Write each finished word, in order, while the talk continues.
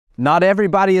Not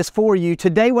everybody is for you.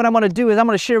 Today what I'm going to do is I'm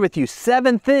going to share with you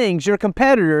 7 things your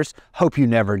competitors hope you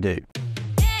never do.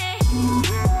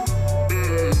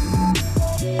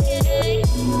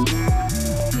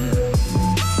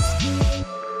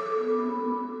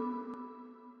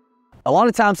 A lot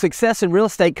of times success in real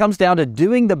estate comes down to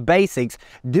doing the basics,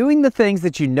 doing the things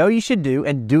that you know you should do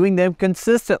and doing them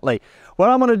consistently. What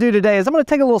I'm going to do today is I'm going to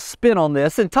take a little spin on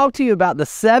this and talk to you about the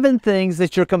 7 things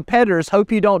that your competitors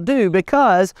hope you don't do,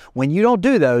 because when you don't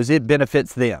do those, it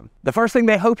benefits them. The first thing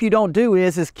they hope you don't do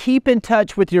is keep in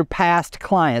touch with your past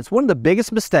clients. One of the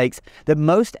biggest mistakes that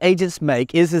most agents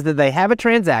make is that they have a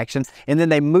transaction and then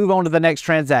they move on to the next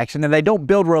transaction and they don't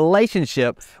build a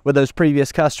relationship with those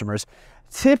previous customers.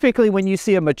 Typically, when you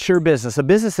see a mature business, a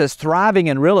business that's thriving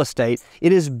in real estate,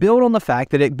 it is built on the fact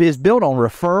that it is built on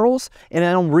referrals and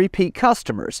on repeat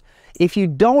customers. If you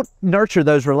don't nurture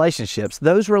those relationships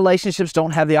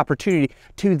don't have the opportunity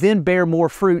to then bear more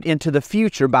fruit into the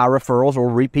future by referrals or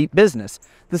repeat business.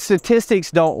 The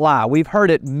statistics don't lie. We've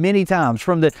heard it many times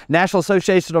from the National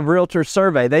Association of Realtors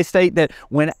survey. They state that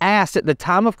when asked at the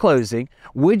time of closing,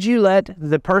 would you let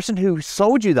the person who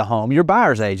sold you the home, your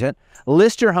buyer's agent,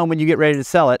 list your home when you get ready to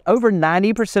sell it? Over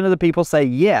 90% of the people say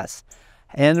yes.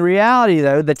 And the reality,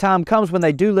 though, the time comes when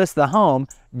they do list the home,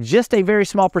 just a very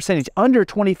small percentage, under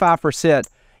 25%,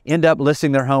 end up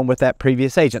listing their home with that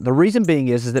previous agent. The reason being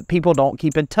is that people don't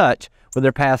keep in touch with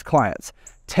their past clients.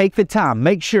 Take the time,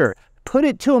 make sure, put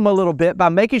it to them a little bit by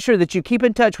making sure that you keep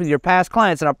in touch with your past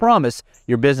clients, and I promise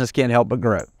your business can't help but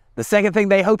grow. The second thing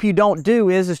they hope you don't do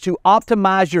is to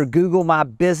optimize your Google My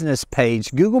Business page.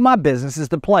 Google My Business is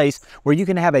the place where you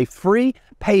can have a free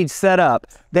page set up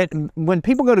that when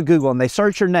people go to Google and they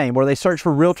search your name or they search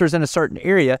for realtors in a certain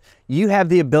area, you have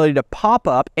the ability to pop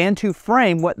up and to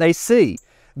frame what they see.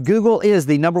 Google is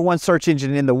the #1 search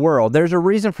engine in the world. There's a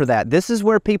reason for that. This is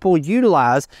where people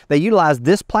utilize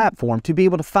this platform to be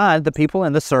able to find the people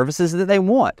and the services that they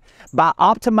want. By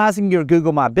optimizing your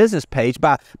Google My Business page,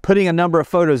 by putting a number of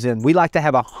photos in, we like to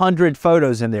have 100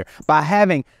 photos in there, by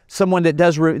having someone that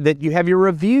that you have your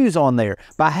reviews on there,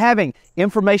 by having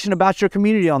information about your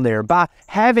community on there, by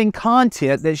having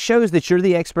content that shows that you're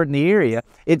the expert in the area,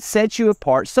 it sets you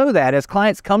apart so that as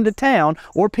clients come to town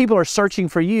or people are searching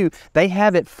for you, they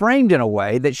have it framed in a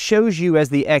way that shows you as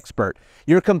the expert.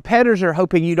 Your competitors are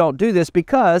hoping you don't do this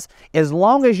because as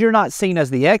long as you're not seen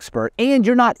as the expert and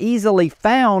you're not easily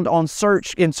found on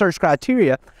search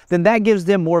criteria, then that gives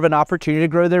them more of an opportunity to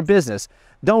grow their business.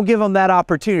 Don't give them that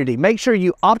opportunity. Make sure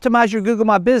you optimize your Google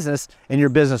My Business and your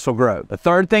business will grow. The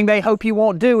third thing they hope you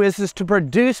won't do is to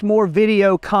produce more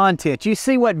video content. You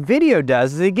see, what video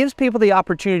does is it gives people the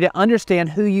opportunity to understand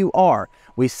who you are.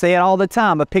 We say it all the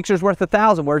time, a picture's worth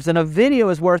 1,000 words and a video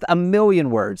is worth 1,000,000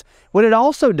 words. What it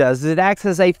also does is it acts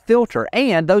as a filter,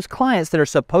 and those clients that are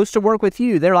supposed to work with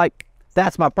you, they're like,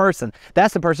 that's my person.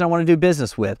 That's the person I want to do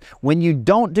business with. When you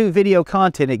don't do video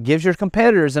content, it gives your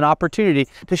competitors an opportunity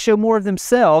to show more of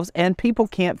themselves, and people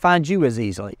can't find you as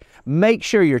easily. Make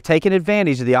sure you're taking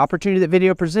advantage of the opportunity that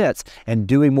video presents and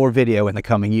doing more video in the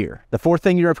coming year. The fourth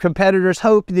thing your competitors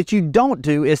hope that you don't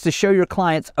do is to show your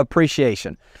clients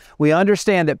appreciation. We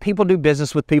understand that people do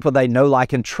business with people they know,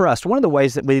 like, and trust. One of the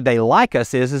ways that they like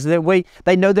us is that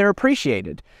they know they're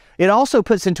appreciated. It also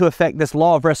puts into effect this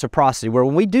law of reciprocity, where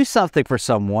when we do something for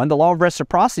someone, the law of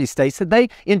reciprocity states that they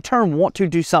in turn want to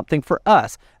do something for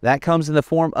us. That comes in the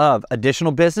form of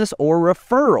additional business or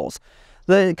referrals.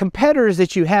 The competitors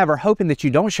that you have are hoping that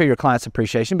you don't show your clients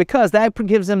appreciation because that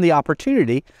gives them the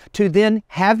opportunity to then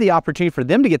have the opportunity for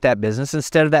them to get that business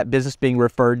instead of that business being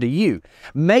referred to you.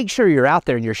 Make sure you're out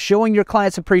there and you're showing your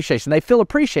clients appreciation. They feel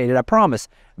appreciated, I promise.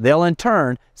 They'll in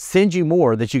turn send you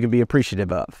more that you can be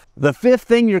appreciative of. The fifth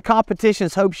thing your competition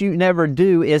hopes you never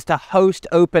do is to host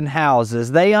open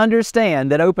houses. They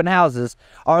understand that open houses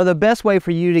are the best way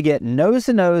for you to get nose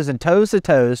to nose and toes to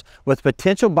toes with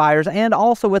potential buyers and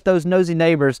also with those nosy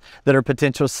neighbors that are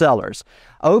potential sellers.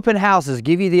 Open houses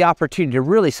give you the opportunity to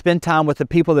really spend time with the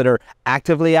people that are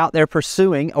actively out there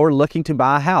pursuing or looking to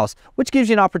buy a house, which gives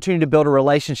you an opportunity to build a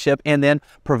relationship and then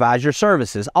provide your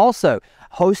services. Also,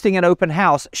 hosting an open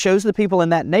house shows the people in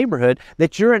that neighborhood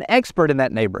that you're an expert in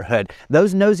that neighborhood.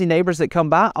 Those nosy neighbors that come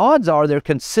by, odds are they're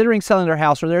considering selling their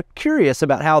house or they're curious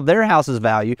about how their house's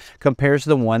value compares to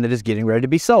the one that is getting ready to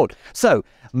be sold. So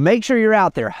make sure you're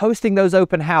out there hosting those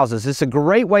open houses. It's a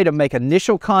great way to make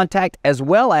initial contact as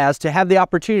well as to have the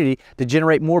opportunity to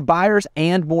generate more buyers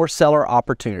and more seller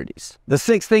opportunities. The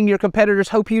sixth thing your competitors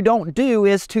hope you don't do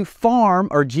is to farm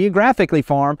or geographically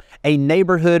farm a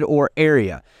neighborhood or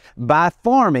area. By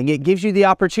farming, it gives you the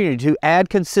opportunity to add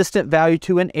consistent value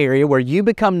to an area where you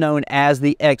become known as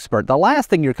the expert. The last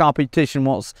thing your competition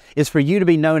wants is for you to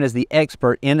be known as the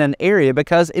expert in an area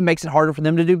because it makes it harder for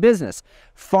them to do business.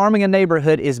 Farming a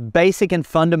neighborhood is basic and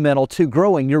fundamental to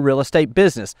growing your real estate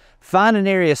business. Find an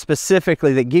area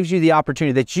specifically that gives you the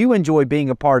opportunity that you enjoy being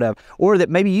a part of, or that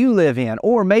maybe you live in,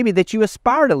 or maybe that you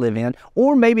aspire to live in,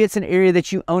 or maybe it's an area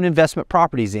that you own investment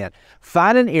properties in.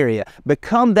 Find an area,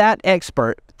 become that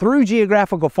expert through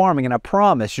geographical farming, and I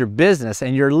promise your business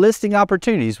and your listing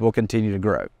opportunities will continue to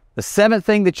grow. The seventh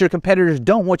thing that your competitors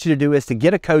don't want you to do is to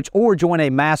get a coach or join a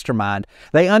mastermind.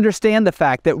 They understand the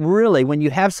fact that really when you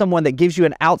have someone that gives you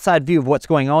an outside view of what's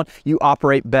going on, you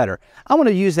operate better. I want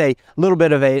to use a little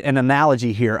bit of an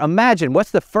analogy here. Imagine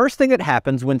what's the first thing that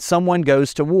happens when someone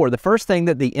goes to war. The first thing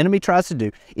that the enemy tries to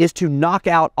do is to knock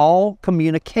out all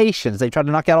communications. They try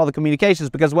to knock out all the communications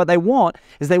because what they want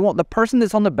is they want the person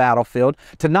that's on the battlefield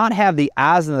to not have the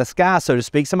eyes in the sky, so to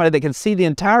speak, somebody that can see the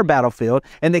entire battlefield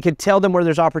and that can tell them where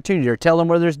there's opportunity or tell them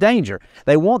where there's danger.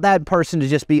 They want that person to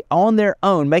just be on their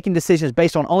own, making decisions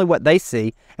based on only what they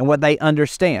see and what they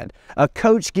understand. A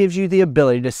coach gives you the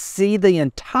ability to see the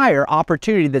entire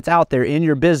opportunity that's out there in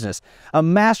your business. A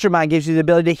mastermind gives you the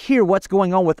ability to hear what's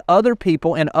going on with other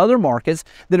people in other markets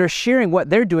that are sharing what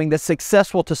they're doing that's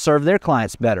successful to serve their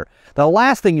clients better. The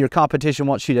last thing your competition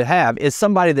wants you to have is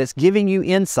somebody that's giving you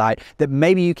insight that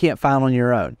maybe you can't find on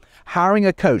your own. Hiring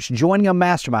a coach, joining a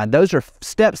mastermind, those are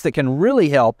steps that can really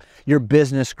help your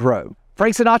business grow.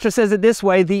 Frank Sinatra says it this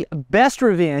way: the best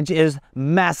revenge is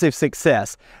massive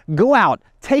success. Go out,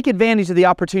 take advantage of the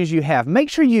opportunities you have. Make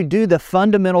sure you do the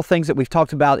fundamental things that we've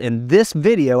talked about in this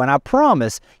video, and I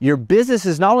promise your business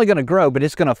is not only going to grow, but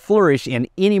it's going to flourish in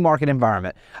any market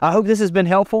environment. I hope this has been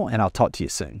helpful, and I'll talk to you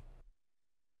soon.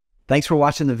 Thanks for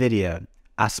watching the video.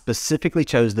 I specifically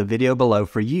chose the video below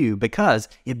for you because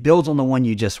it builds on the one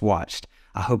you just watched.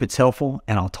 I hope it's helpful,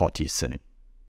 and I'll talk to you soon.